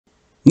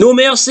No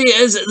Mercy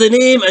is the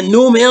name and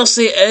No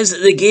Mercy is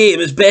the game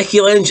as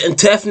Becky Lynch and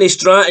Tiffany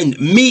Stratton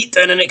meet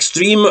in an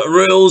Extreme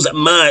Rules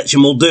match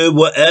and will do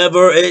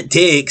whatever it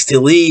takes to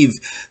leave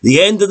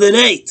the end of the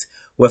night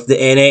with the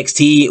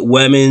NXT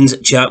Women's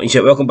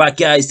Championship. Welcome back,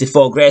 guys, to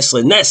Fog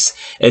Wrestling. This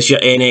is your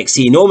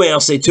NXT No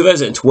Mercy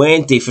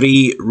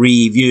 2023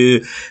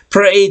 review.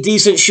 Pretty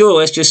decent show,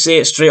 let's just say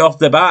it straight off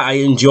the bat. I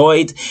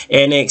enjoyed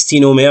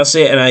NXT No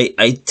Mercy, and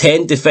I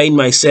tend to find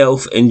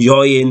myself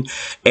enjoying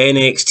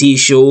NXT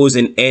shows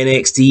and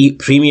NXT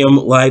premium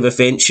live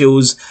event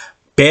shows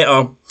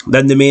better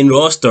than the main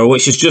roster,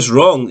 which is just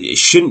wrong. It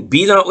shouldn't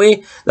be that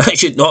way. That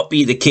should not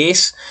be the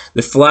case.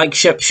 The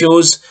flagship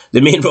shows,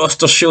 the main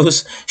roster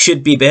shows,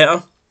 should be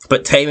better,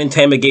 but time and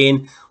time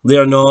again,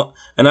 they're not.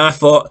 And I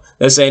thought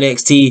this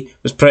NXT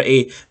was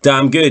pretty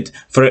damn good,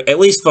 for at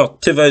least for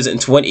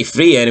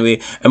 2023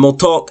 anyway, and we'll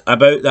talk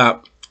about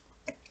that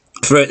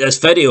throughout this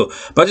video.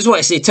 But I just want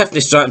to say, Tiffany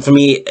Stratton, for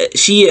me,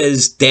 she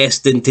is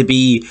destined to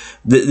be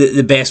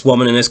the best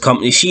woman in this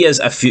company. She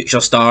is a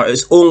future star.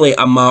 It's only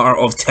a matter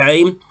of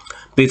time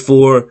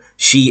before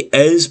she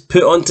is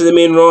put onto the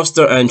main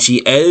roster and she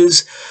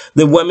is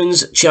the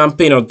women's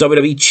champion or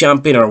WWE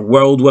champion or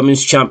world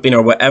women's champion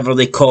or whatever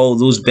they call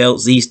those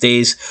belts these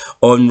days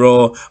on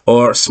Raw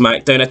or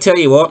SmackDown. I tell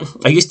you what,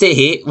 I used to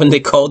hate when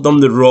they called them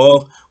the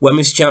Raw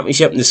Women's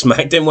Championship and the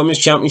SmackDown Women's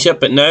Championship,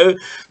 but now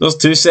there's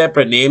two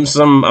separate names,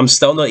 so I'm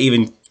still not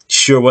even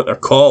sure what they're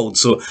called.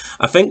 So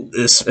I think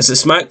it's the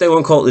SmackDown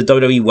one called the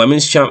WWE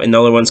Women's Champ and the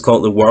other one's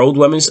called the World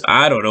Women's.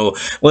 I don't know.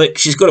 Look,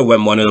 she's going to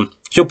win one of them.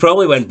 She'll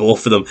probably win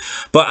both of them.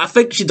 But I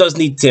think she does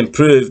need to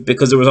improve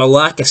because there was a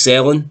lack of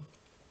selling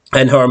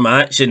in her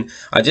match, and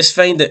I just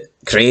find it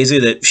crazy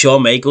that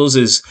Shawn Michaels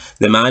is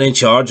the man in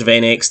charge of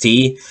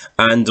NXT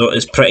and there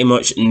is pretty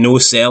much no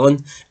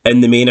selling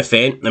in the main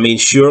event. I mean,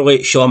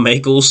 surely Shawn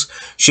Michaels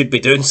should be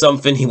doing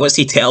something. What's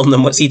he telling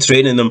them? What's he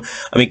training them?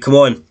 I mean, come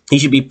on. He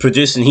should be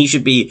producing. He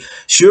should be,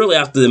 surely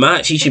after the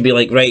match, he should be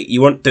like, right,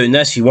 you weren't doing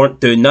this, you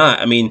weren't doing that.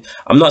 I mean,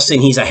 I'm not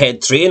saying he's a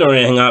head trainer or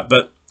anything like that,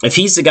 but if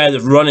he's the guy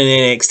that's running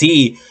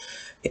NXT,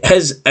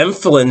 his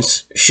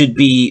influence should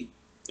be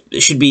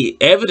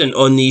evident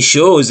on these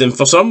shows. And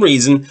for some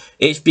reason,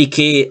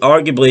 HBK,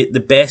 arguably the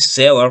best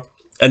seller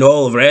in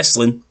all of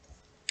wrestling,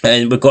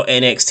 and we've got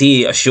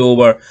NXT, a show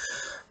where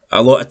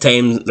a lot of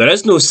times there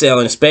is no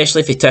selling,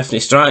 especially for Tiffany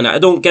Stratton. I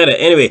don't get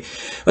it. Anyway,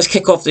 let's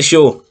kick off the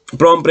show.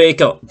 Braun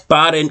Breaker,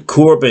 Baron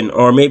Corbin,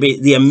 or maybe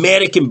the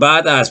American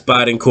badass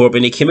Baron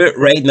Corbin. He came out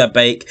riding a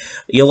bike.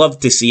 You love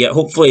to see it.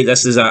 Hopefully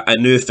this is a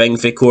new thing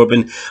for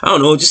Corbin. I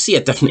don't know, just see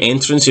a different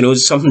entrance, you know,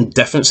 just something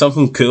different,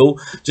 something cool.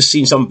 Just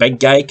seeing some big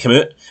guy come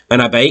out on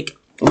a bike.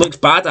 It looks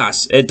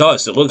badass. It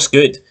does. It looks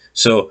good.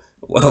 So,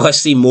 well, let's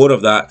see more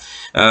of that.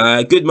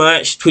 Good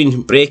match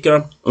between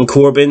Breaker and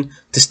Corbin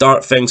to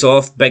start things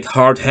off. Big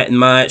hard-hitting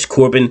match.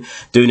 Corbin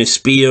doing his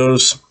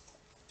spears.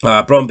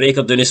 Braun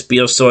Breaker doing his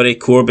spears, sorry.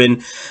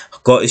 Corbin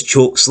got his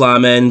choke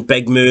slam in.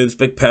 Big moves,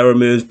 big power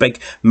moves, big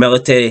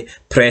military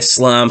press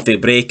slam for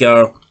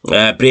Breaker.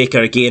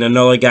 Breaker again,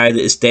 another guy that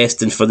is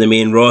destined for the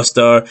main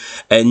roster.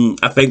 And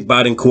I think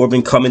Baron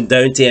Corbin coming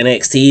down to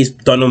NXT has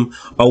done him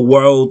a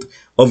world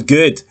of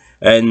good.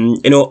 And,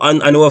 you know,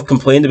 I know I've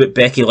complained about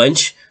Becky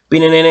Lynch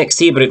being in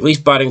NXT, but at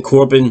least Baron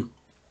Corbin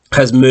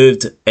has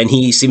moved and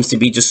he seems to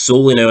be just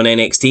solely now in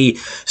NXT.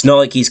 It's not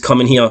like he's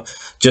coming here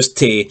just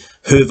to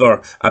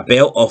hoover a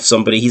belt off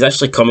somebody. He's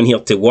actually coming here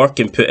to work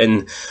and put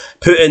in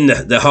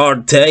the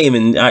hard time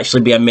and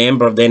actually be a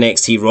member of the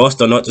NXT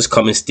roster, not just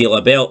come and steal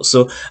a belt.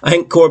 So I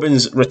think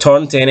Corbin's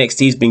return to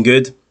NXT has been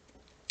good.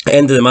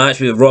 End of the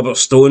match, we have Robert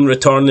Stone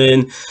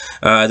returning.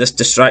 This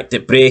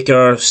distracted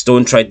Breaker.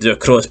 Stone tried to do a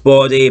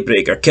crossbody.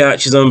 Breaker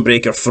catches him.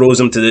 Breaker throws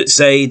him to the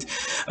outside.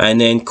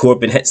 And then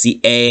Corbin hits the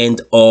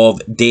end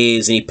of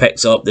days and he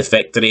picks up the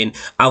victory. And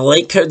I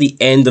like how the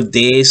end of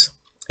days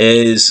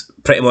is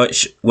pretty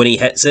much when he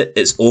hits it,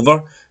 it's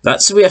over.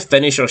 That's the way a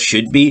finisher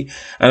should be.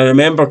 And I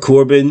remember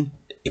Corbin,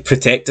 he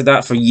protected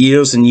that for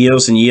years and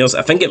years and years.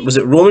 I think it was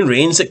Roman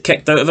Reigns that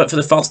kicked out of it for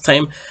the first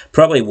time.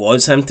 Probably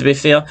was him, to be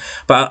fair.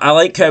 But I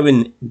like how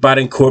when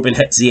Baron Corbin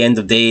hits the end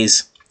of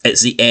days,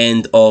 it's the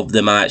end of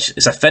the match.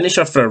 It's a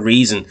finisher for a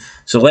reason.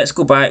 So let's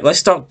go back. Let's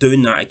start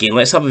doing that again.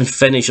 Let's have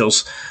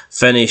finishers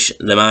finish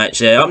the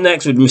match. Up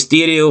next with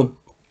Mysterio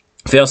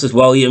versus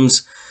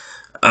Williams.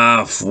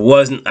 I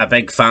wasn't a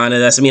big fan of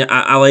this. I mean,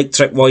 I like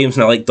Trick Williams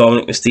and I like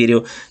Dominic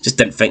Mysterio. Just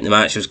didn't think the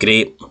match was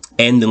great.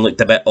 Ending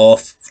looked a bit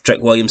off.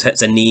 Trick Williams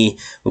hits a knee.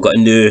 We've got a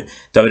new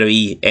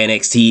WWE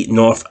NXT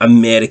North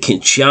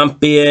American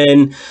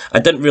Champion. I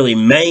didn't really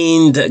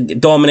mind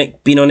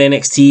Dominic being on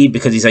NXT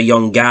because he's a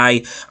young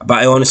guy, but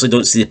I honestly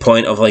don't see the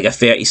point of like a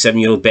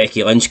 37-year-old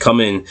Becky Lynch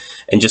coming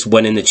and just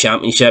winning the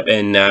championship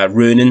and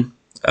ruining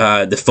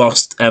the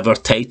first ever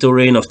title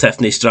reign of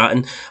Tiffany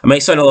Stratton. I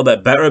might sound a little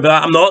bit bitter about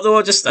that. I'm not though.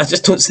 I just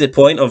don't see the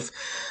point of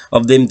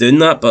them doing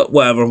that, but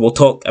whatever. We'll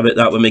talk about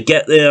that when we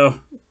get there.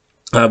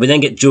 We then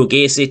get Joe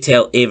Gacy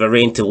tell Ava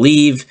Raine to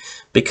leave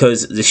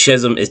because the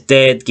schism is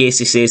dead.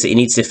 Gacy says that he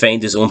needs to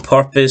find his own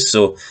purpose.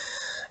 So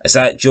Is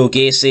that Joe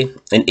Gacy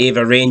and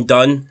Ava Raine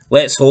done?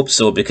 Let's hope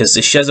so, because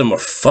the Schism were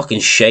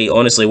fucking shite.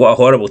 Honestly, what a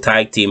horrible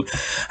tag team.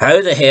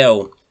 How the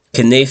hell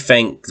can they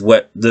think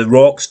what The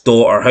Rock's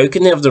daughter, how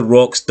can they have The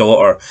Rock's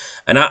daughter?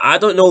 And I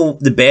don't know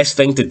the best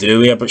thing to do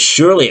here, but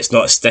surely it's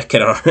not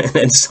sticking her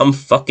in some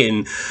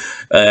fucking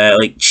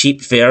like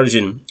cheap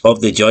version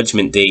of the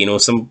Judgment Day, you know,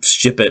 some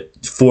stupid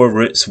 4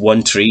 roots,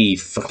 1 tree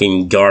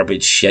fucking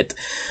garbage shit.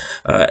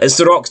 It's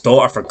The Rock's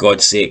daughter, for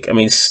God's sake. I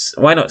mean,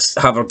 why not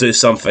have her do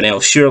something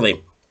else?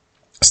 Surely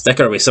stick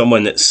her with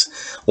someone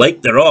that's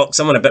like The Rock,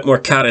 someone a bit more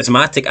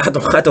charismatic.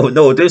 I don't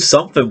know. Do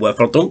something with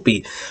her. Don't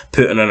be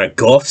putting her in a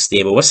golf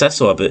stable. What's this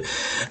all about?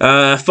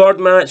 Third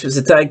match was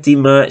the tag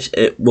team match.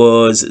 It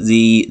was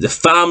the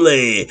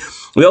family.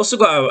 We also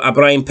got a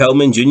Brian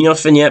Pillman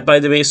Jr. vignette, by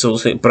the way, so it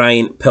looks like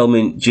Brian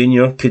Pillman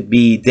Jr. could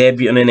be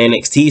debuting in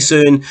NXT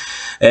soon.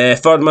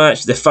 Third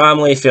match, the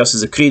family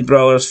versus the Creed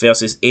Brothers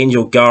versus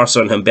Angel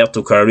Garza and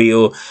Humberto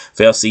Carrillo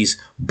versus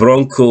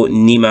Bronco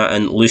Nima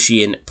and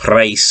Lucien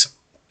Price.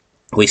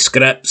 With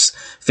scripts,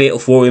 fatal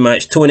 4-way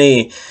match.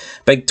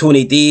 Big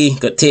Tony D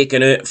got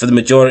taken out for the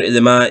majority of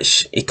the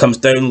match. He comes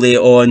down late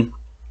on,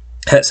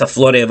 hits a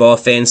flurry of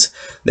offense.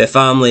 The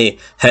family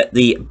hit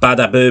the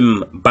bada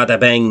boom, bada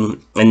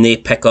bing, and they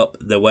pick up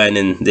the win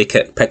and they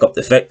pick up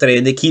the victory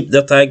and they keep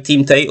their tag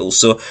team titles.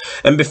 So,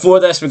 and before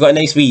this, we got a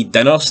nice wee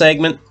dinner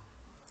segment.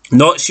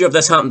 Not sure if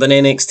this happened on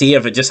NXT or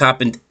if it just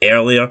happened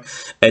earlier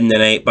in the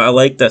night, but I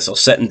like this. They're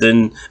sitting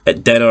down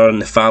at dinner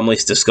and the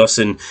family's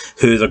discussing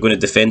who they're going to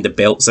defend the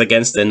belts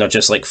against, and they're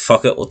just like,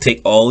 fuck it, we'll take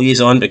all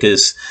these on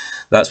because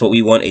that's what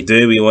we want to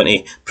do. We want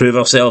to prove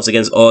ourselves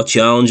against all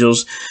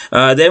challengers.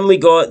 Then we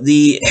got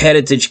the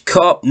Heritage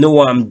Cup.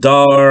 Noam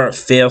Dar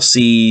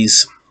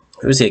versus,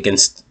 who was he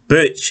against?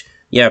 Butch.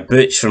 Yeah,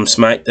 Butch from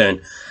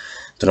SmackDown.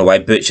 Don't know why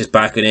Butch is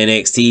back on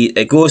NXT.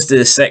 It goes to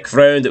the 6th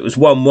round. It was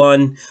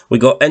 1-1. We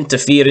got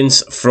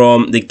interference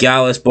from the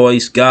Gallus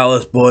Boys.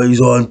 Gallus Boys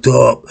on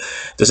top.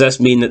 Does this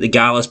mean that the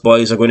Gallus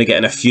Boys are going to get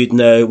in a feud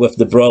now with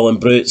the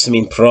Brawling Brutes? I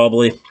mean,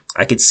 probably.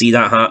 I could see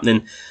that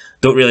happening.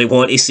 Don't really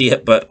want to see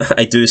it, but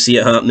I do see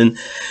it happening.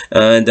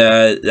 And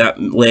that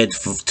led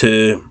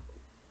to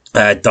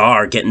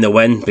Dar getting the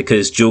win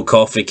because Joe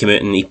Coffey came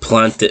out and he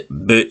planted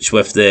Butch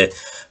with the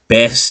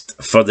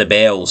best for the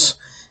bells,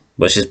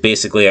 which is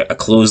basically a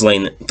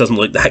clothesline. It doesn't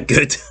look that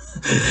good.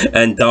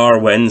 And Dar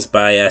wins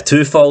by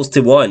 2 falls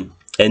to 1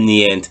 in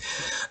the end.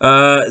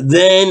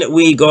 Then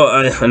we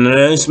got an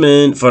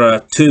announcement for a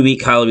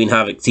 2-week Halloween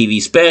Havoc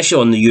TV special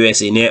on the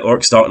USA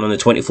Network starting on the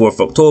 24th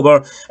of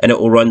October, and it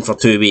will run for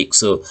 2 weeks.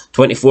 So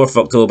 24th of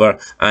October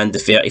and the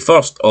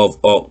 31st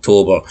of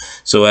October.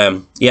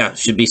 So yeah,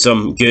 should be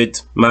some good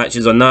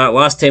matches on that.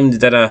 Last time they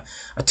did a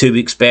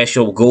 2-week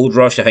special, Gold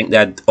Rush, I think they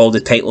had all the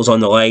titles on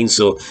the line,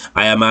 so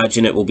I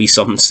imagine it will be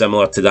something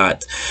similar to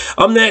that.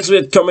 Up next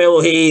with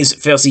Carmelo Hayes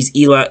versus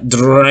Ilya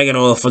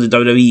Dragunov for the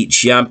WWE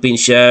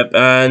Championship,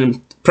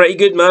 and pretty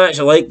good match.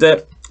 I liked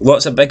it.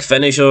 Lots of big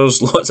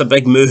finishers, lots of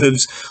big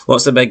moves,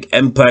 lots of big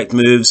impact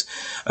moves.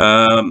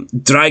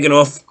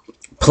 Dragunov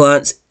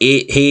plants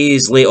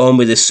Hayes late on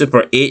with his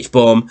super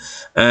H-bomb,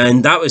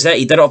 and that was it.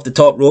 He did it off the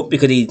top rope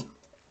because he...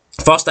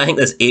 First, I think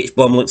this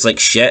H-bomb looks like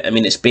shit. I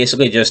mean, it's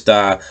basically just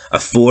a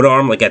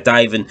forearm, like a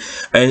dive.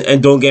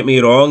 And don't get me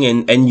wrong,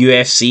 in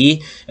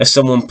UFC, if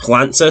someone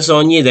plants this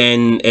on you,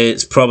 then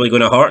it's probably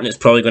going to hurt and it's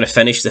probably going to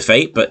finish the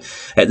fight. But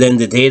at the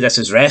end of the day, this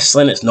is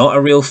wrestling. It's not a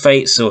real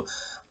fight. So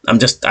I'm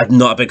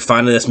not a big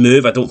fan of this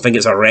move. I don't think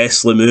it's a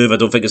wrestling move. I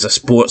don't think it's a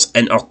sports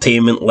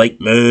entertainment-like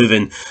move.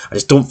 And I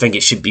just don't think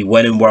it should be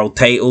winning world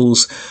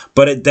titles.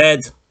 But it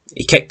did.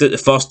 He kicked out the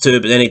first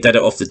 2, but then he did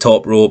it off the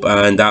top rope,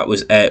 and that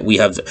was it. We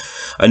have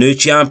a new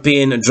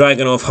champion.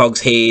 Dragunov hugs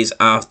Hayes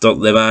after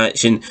the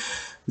match, and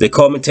the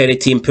commentary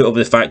team put up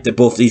with the fact that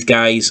both these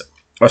guys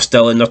are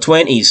still in their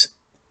 20s,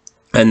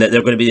 and that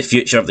they're going to be the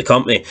future of the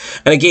company.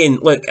 And again,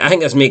 look, I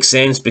think this makes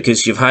sense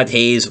because you've had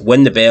Hayes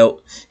win the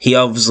belt. He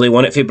obviously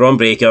won it for Braun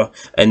Breaker,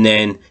 and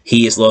then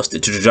he has lost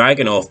it to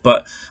Dragunov.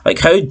 But like,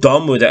 how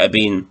dumb would it have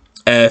been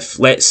if,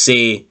 let's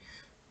say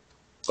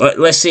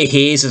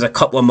Hayes is a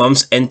couple of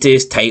months into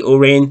his title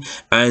reign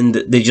and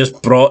they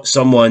just brought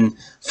someone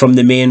from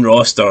the main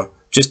roster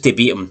just to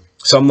beat him.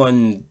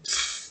 Someone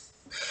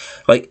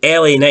like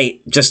LA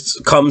Knight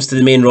just comes to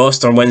the main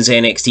roster and wins the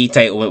NXT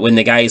title when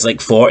the guy's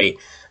like 40.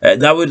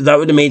 That would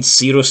have made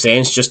zero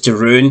sense, just to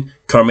ruin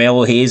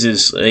Carmelo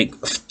Hayes' like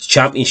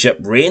championship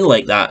reign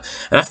like that.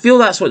 And I feel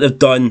that's what they've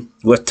done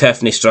with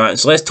Tiffany Stratton.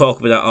 So let's talk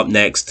about that up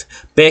next.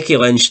 Becky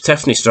Lynch,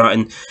 Tiffany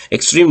Stratton,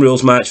 Extreme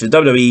Rules match for the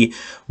WWE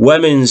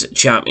Women's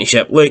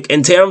Championship. Look,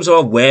 in terms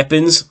of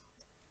weapons,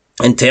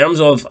 in terms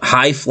of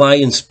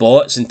high-flying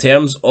spots, in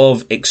terms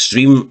of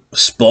extreme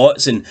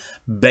spots and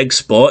big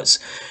spots,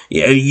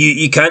 yeah,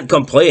 you can't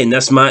complain.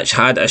 This match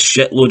had a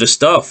shitload of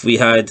stuff. We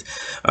had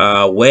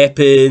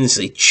weapons,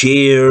 like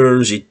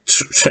chairs,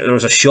 there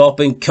was a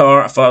shopping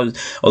cart. I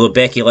thought, although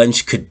Becky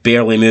Lynch could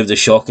barely move the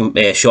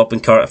shopping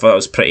cart, I thought it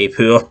was pretty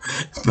poor,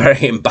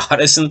 very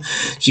embarrassing.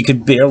 She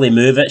could barely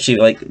move it. She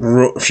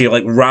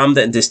rammed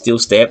it into steel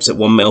steps at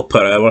 1 mile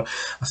per hour.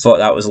 I thought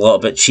that was a little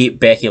bit cheap.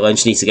 Becky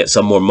Lynch needs to get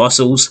some more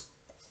muscles.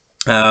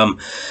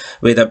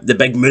 We had the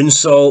big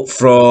moonsault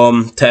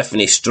from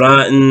Tiffany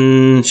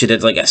Stratton. She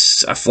did like a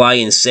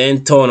flying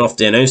senton off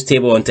the announce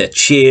table onto a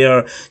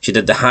chair. She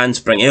did the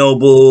handspring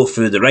elbow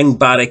through the ring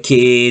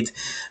barricade.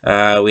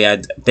 We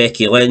had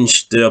Becky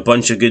Lynch do a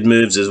bunch of good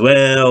moves as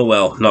well.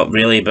 Well, not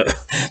really, but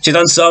she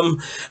done some.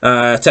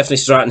 Tiffany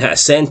Stratton hit a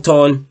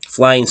senton,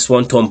 flying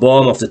swanton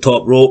bomb off the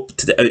top rope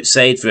to the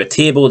outside through a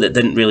table that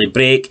didn't really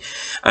break.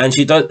 And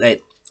she does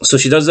that. So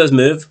she does this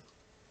move,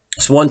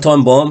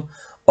 swanton bomb,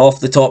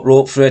 off the top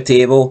rope through a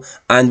table,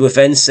 and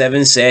within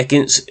 7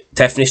 seconds,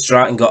 Tiffany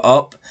Stratton got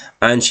up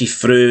and she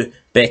threw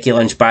Becky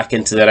Lynch back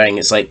into the ring.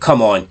 It's like,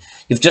 come on,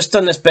 you've just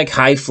done this big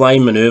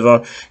high-flying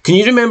manoeuvre. Can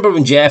you remember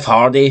when Jeff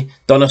Hardy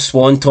done a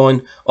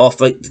swanton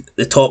off like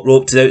the top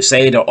rope to the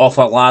outside or off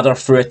a ladder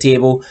through a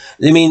table?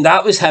 I mean,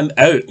 that was him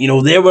out. You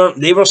know, they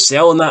were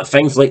selling that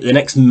thing for like the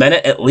next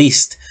minute at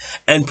least,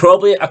 and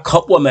probably a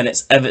couple of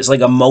minutes if it's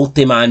like a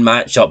multi-man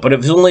matchup. But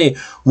if it's only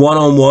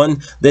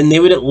one-on-one, then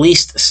they would at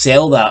least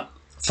sell that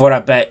for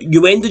a bit.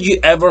 When did you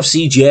ever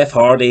see Jeff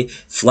Hardy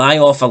fly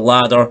off a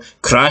ladder,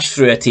 crash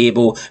through a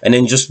table, and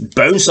then just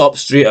bounce up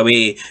straight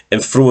away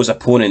and throw his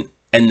opponent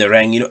in the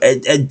ring? You know,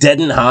 it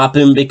didn't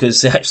happen because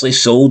they actually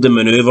sold the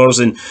manoeuvres.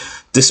 And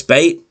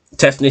despite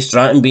Tiffany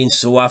Stratton being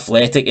so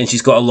athletic and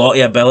she's got a lot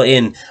of ability,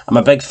 and I'm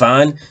a big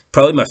fan,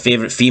 probably my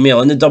favourite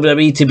female in the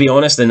WWE, to be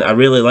honest, and I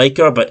really like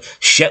her, but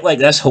shit like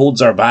this holds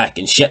her back,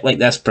 and shit like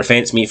this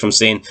prevents me from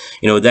saying,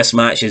 you know, this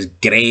match is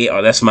great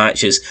or this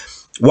match is...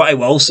 What I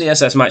will say is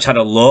this match had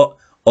a lot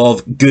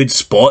of good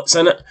spots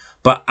in it,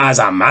 but as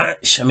a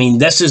match, I mean,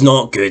 this is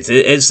not good.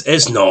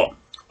 It's not.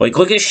 Like,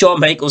 look at Shawn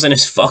Michaels in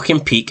his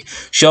fucking peak.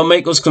 Shawn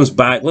Michaels comes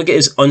back. Look at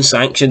his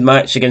unsanctioned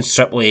match against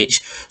Triple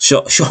H.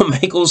 Shawn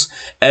Michaels,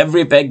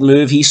 every big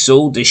move, he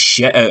sold the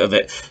shit out of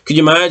it. Could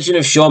you imagine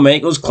if Shawn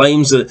Michaels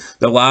climbs the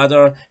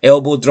ladder,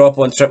 elbow drop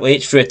on Triple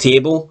H through a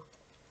table,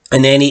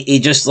 and then he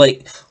just,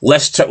 like,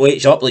 lifts Triple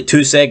H up, like,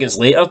 2 seconds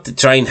later to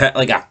try and hit,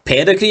 like, a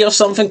pedigree or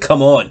something?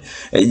 Come on.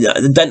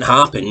 It didn't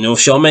happen. You know,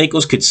 Shawn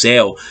Michaels could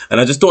sell.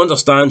 And I just don't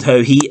understand how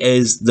he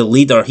is the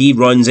leader. He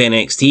runs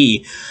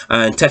NXT.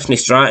 And Tiffany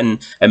Stratton,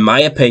 in my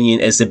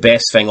opinion, is the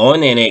best thing on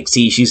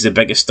NXT. She's the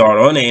biggest star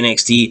on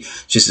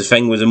NXT. She's the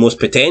thing with the most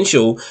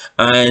potential.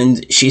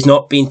 And she's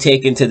not been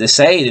taken to the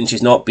side. And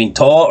she's not been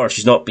taught, or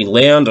she's not been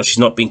learned, or she's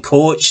not been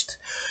coached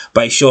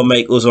by Shawn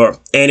Michaels or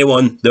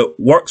anyone that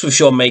works with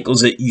Shawn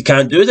Michaels, that you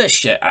can't do this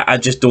shit. I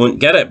just don't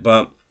get it.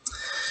 But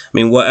I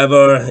mean,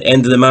 whatever.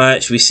 End of the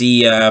match, we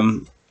see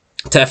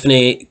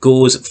Tiffany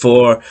goes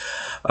for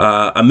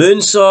a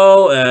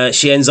moonsault.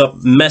 She ends up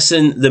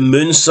missing the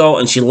moonsault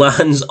and she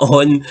lands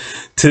on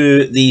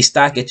to the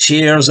stack of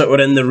chairs that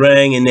were in the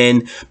ring, and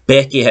then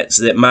Becky hits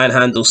the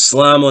manhandle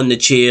slam on the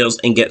chairs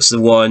and gets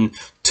the 1,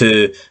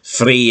 2,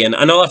 3. And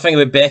another thing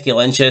about Becky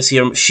Lynch is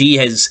here,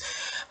 she's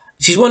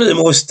one of the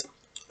most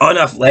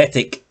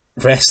unathletic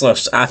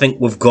wrestlers I think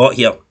we've got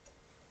here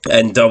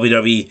in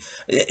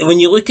WWE. When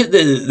you look at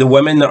the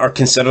women that are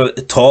considered at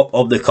the top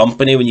of the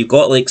company, when you've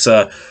got like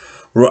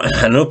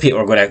I know people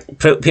are going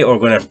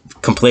to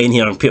complain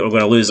here and people are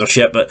going to lose their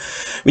shit, but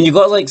when you've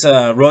got like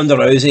Ronda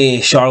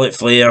Rousey, Charlotte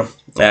Flair,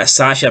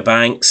 Sasha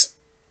Banks,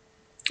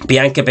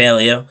 Bianca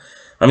Belair,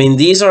 I mean,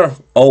 these are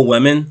all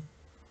women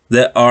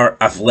that are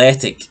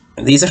athletic.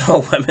 These are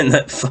all women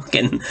that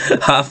fucking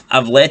have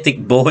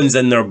athletic bones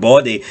in their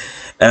body.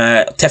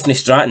 Tiffany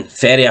Stratton,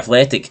 very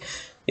athletic.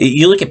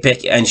 You look at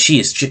Becky, and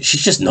she's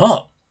just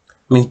not.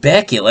 I mean,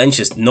 Becky Lynch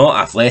is not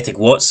athletic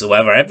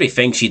whatsoever.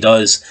 Everything she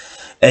does,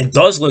 it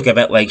does look a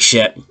bit like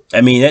shit. I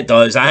mean, it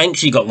does. I think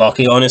she got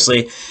lucky,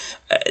 honestly.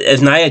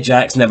 If Nia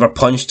Jax never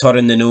punched her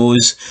in the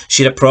nose,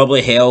 she'd have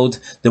probably held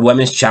the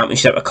Women's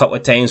Championship a couple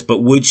of times,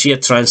 but would she have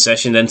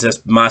transitioned into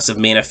this massive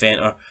main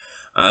eventer?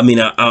 I mean,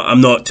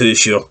 I'm not too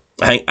sure.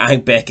 I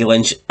think Becky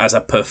Lynch, as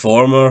a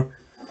performer,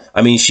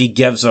 I mean, she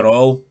gives her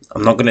all.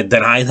 I'm not going to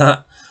deny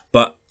that.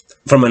 But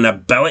from an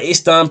ability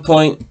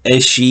standpoint,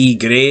 is she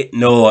great?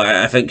 No,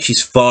 I think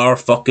she's far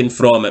fucking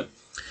from it.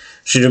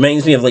 She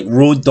reminds me of like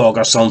Road Dogg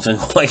or something.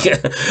 Like,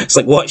 it's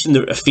like watching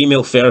a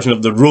female version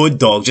of the Road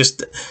Dogg.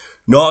 Just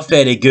not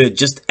very good,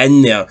 just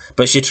in there.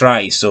 But she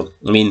tries, so,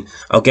 I mean,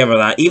 I'll give her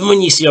that. Even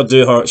when you see her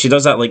do she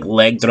does that like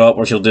leg drop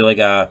where she'll do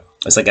like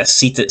it's like a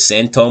seated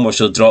senton where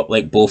she'll drop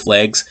like both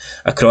legs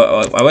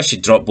across. I wish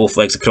she'd drop both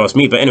legs across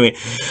me, but anyway,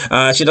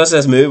 she does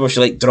this move where she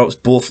like drops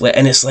both legs,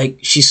 and it's like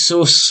she's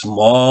so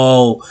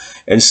small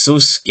and so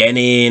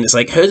skinny, and it's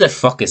like, how the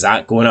fuck is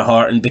that going to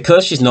hurt? And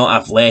because she's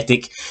not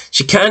athletic,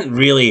 she can't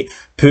really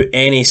put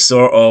any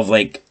sort of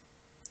like,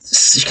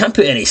 she can't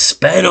put any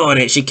spin on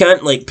it. She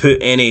can't like put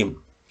any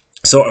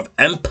sort of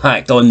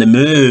impact on the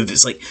move.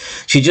 It's like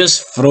she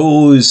just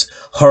throws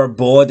her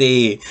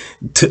body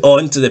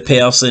onto the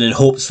person and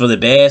hopes for the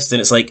best,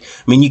 and it's like,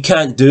 I mean, you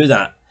can't do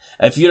that.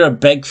 If you're a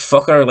big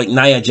fucker like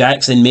Nia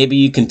Jackson, maybe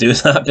you can do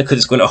that because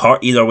it's going to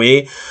hurt either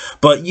way.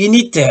 But you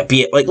need to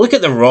be like, look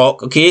at The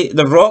Rock, okay?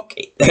 The Rock,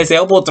 his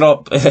elbow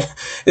drop,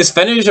 his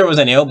finisher was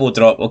an elbow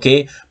drop,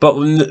 okay? But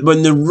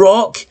when The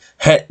Rock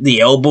hit the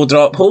elbow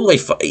drop, holy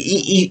fuck,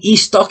 he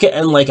stuck it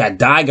in like a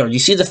dagger. You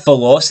see the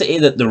velocity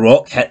that The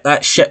Rock hit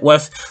that shit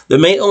with? There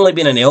might only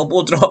been an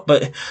elbow drop,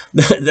 but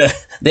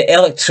the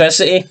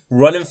electricity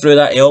running through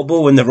that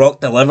elbow when The Rock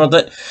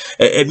delivered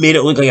it made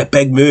it look like a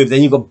big move.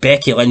 Then you've got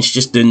Becky Lynch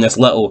just doing this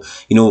little,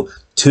 you know,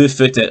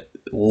 2-footed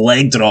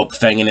leg drop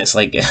thing, and it's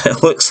like,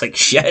 it looks like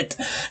shit.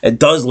 It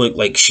does look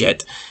like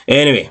shit.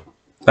 Anyway,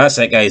 that's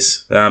it,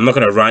 guys. I'm not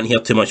going to rant here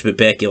too much about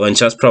Becky Lynch.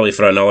 That's probably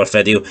for another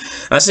video.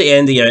 That's the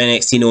end of your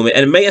NXT No Mercy.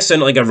 And it might have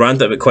sounded like I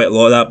ranted about quite a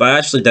lot of that, but I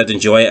actually did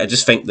enjoy it. I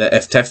just think that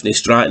if Tiffany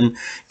Stratton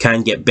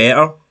can get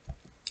better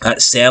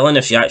at selling,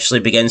 if she actually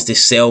begins to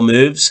sell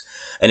moves,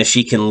 and if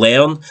she can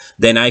learn,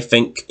 then I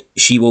think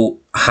she will,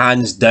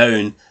 hands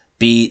down,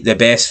 be the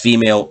best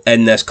female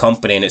in this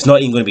company. And it's not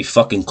even going to be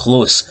fucking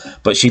close.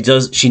 But she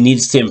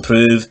needs to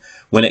improve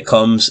when it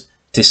comes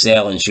to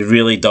selling. She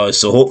really does.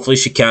 So hopefully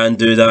she can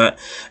do that,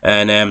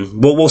 and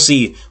we'll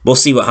see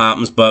what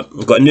happens. But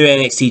we've got a new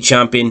NXT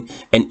champion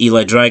in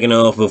Ilya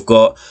Dragunov. We've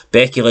got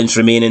Becky Lynch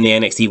remaining the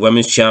NXT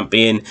Women's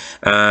Champion,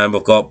 and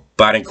we've got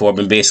Baron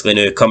Corbin basically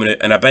now coming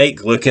out on a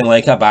bike looking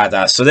like a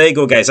badass. So there you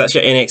go, guys. That's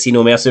your NXT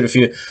No Mercy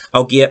review.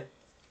 I'll get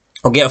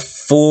a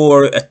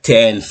 4 out of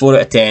 10. 4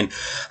 out of 10.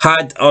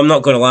 I'm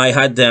not going to lie,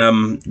 had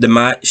the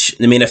match,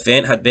 the main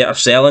event, had better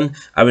selling,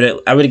 I would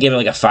have given it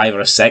like a 5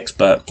 or a 6,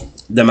 but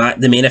the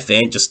main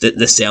event, just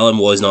the selling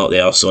was not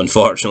there, so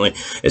unfortunately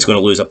it's going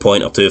to lose a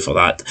point or two for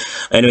that.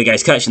 Anyway,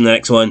 guys, catch you in the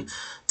next one.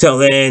 Till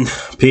then,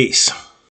 peace.